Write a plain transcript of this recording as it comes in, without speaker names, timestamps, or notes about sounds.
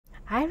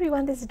Hi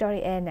everyone, this is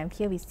Dory-Anne. I'm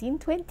here with scene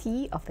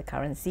 20 of the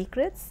current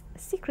Secrets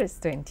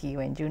 20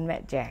 when June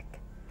met Jack.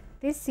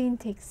 This scene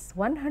takes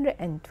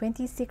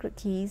 120 secret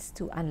keys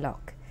to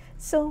unlock.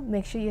 So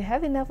make sure you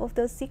have enough of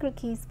those secret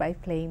keys by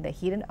playing the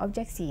hidden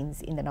object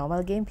scenes in the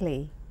normal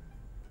gameplay.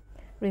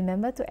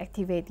 Remember to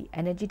activate the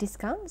energy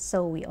discount,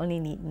 so we only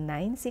need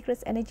 9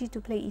 secrets energy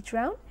to play each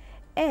round.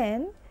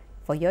 And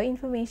for your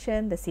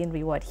information, the scene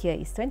reward here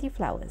is 20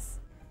 flowers.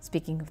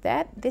 Speaking of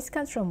that, this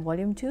comes from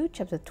Volume 2,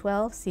 Chapter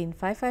 12, Scene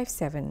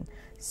 557.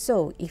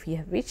 So, if you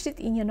have reached it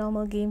in your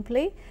normal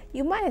gameplay,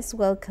 you might as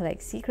well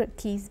collect secret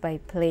keys by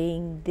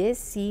playing this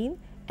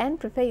scene and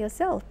prepare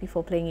yourself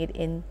before playing it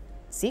in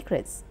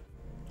Secrets.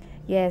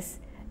 Yes,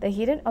 the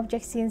hidden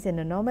object scenes in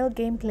the normal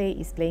gameplay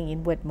is playing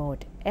in word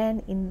mode,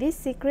 and in these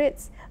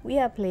Secrets, we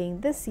are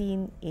playing the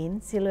scene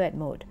in silhouette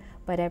mode.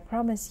 But I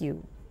promise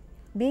you,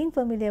 being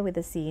familiar with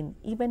the scene,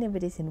 even if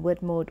it is in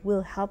word mode,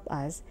 will help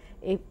us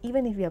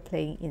even if we are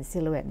playing in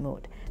silhouette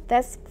mode.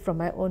 That's from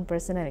my own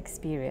personal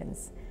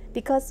experience,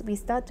 because we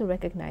start to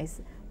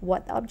recognize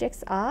what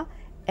objects are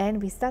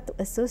and we start to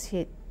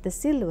associate the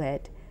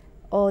silhouette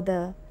or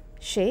the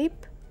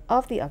shape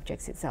of the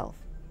objects itself.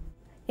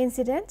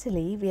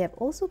 Incidentally, we have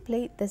also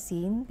played the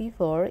scene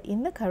before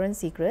in the current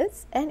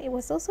Secrets, and it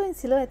was also in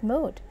silhouette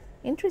mode.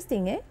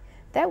 Interesting, eh?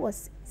 That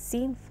was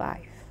scene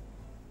 5.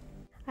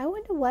 I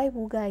wonder why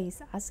Wooga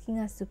is asking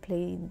us to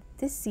play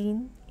this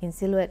scene in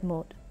silhouette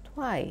mode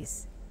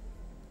twice.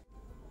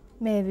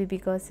 Maybe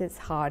because it's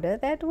harder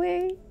that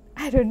way?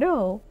 I don't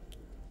know.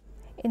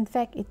 In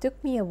fact, it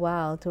took me a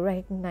while to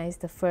recognize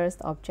the first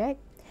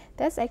object.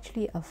 That's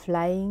actually a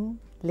flying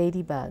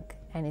ladybug,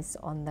 and it's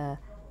on the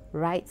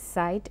right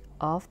side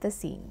of the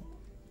scene.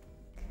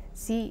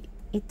 See,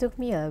 it took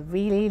me a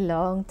really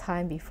long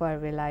time before I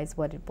realized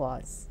what it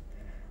was.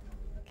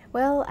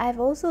 Well, I've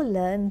also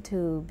learned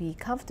to be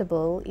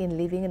comfortable in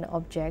leaving an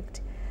object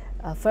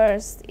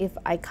first if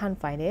I can't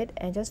find it,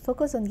 and just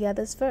focus on the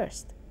others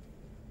first.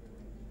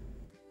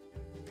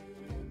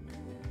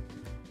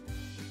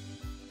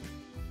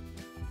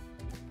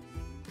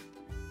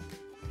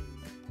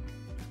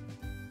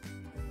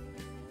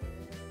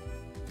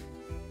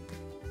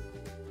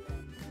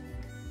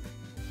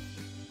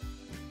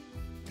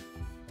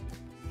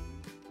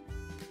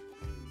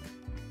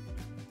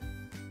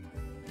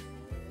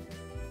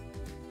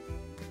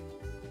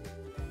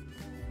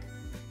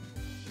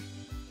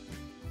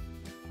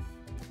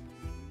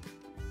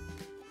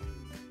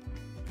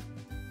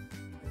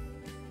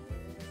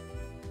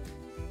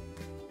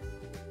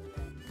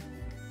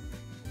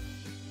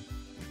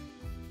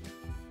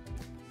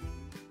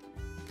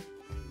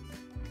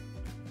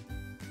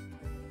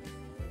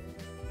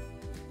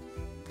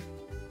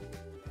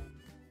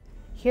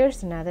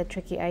 Here's another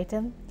tricky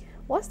item.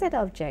 What's that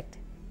object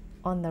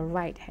on the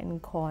right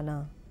hand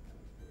corner?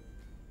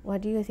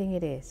 What do you think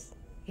it is?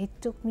 It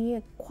took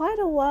me quite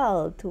a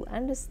while to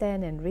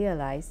understand and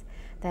realize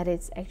that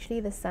it's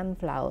actually the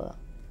sunflower.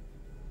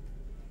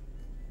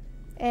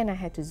 And I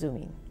had to zoom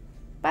in.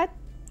 But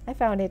I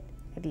found it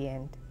at the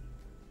end.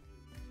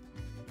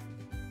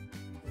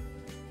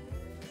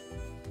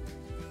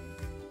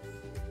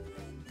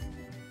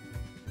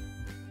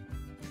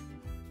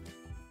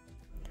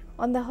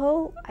 On the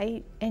whole,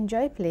 I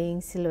enjoy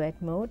playing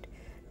silhouette mode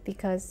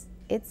because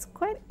it's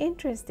quite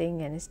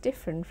interesting and it's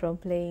different from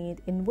playing it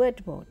in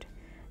word mode.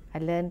 I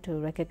learned to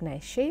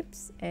recognize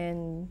shapes,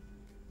 and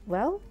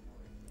well,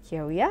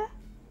 here we are.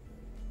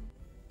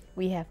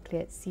 We have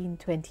cleared scene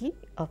 20,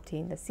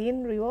 obtained the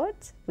scene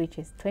rewards, which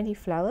is 20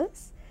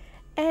 flowers,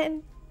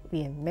 and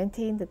we have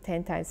maintained the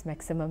 10 times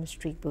maximum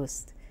streak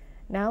boost.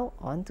 Now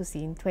on to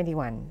scene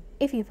 21.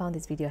 If you found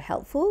this video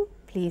helpful,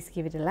 please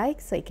give it a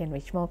like so it can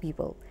reach more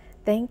people.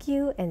 Thank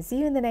you, and see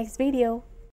you in the next video.